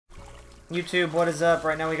YouTube, what is up?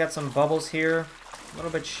 Right now we got some bubbles here. A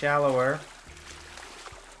little bit shallower.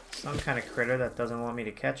 Some kind of critter that doesn't want me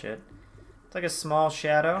to catch it. It's like a small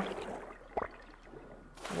shadow.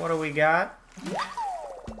 What do we got?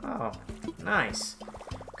 Oh, nice.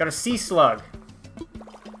 Got a Sea Slug.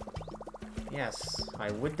 Yes,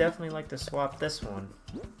 I would definitely like to swap this one.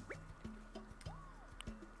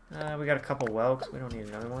 We got a couple whelks. We don't need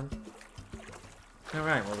another one.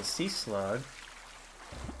 Alright, well the Sea Slug.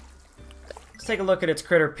 Let's take a look at its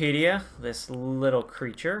Critterpedia, this little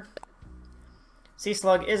creature. Sea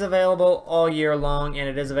Slug is available all year long, and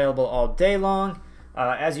it is available all day long.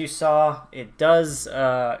 As you saw, it does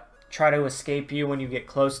try to escape you when you get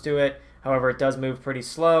close to it. However, it does move pretty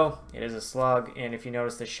slow. It is a slug, and if you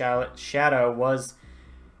notice, the shadow was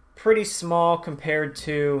pretty small compared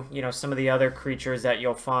to, you know, some of the other creatures that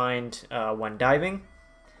you'll find when diving.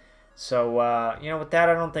 So, you know, with that,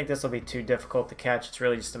 I don't think this will be too difficult to catch. It's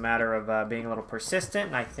really just a matter of being a little persistent,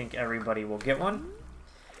 and I think everybody will get one.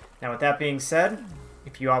 Now, with that being said,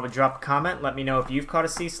 if you all would drop a comment, let me know if you've caught a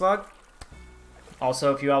Sea Slug.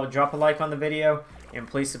 Also, if you all would drop a like on the video, and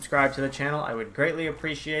please subscribe to the channel, I would greatly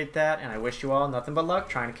appreciate that, and I wish you all nothing but luck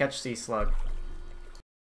trying to catch Sea Slug.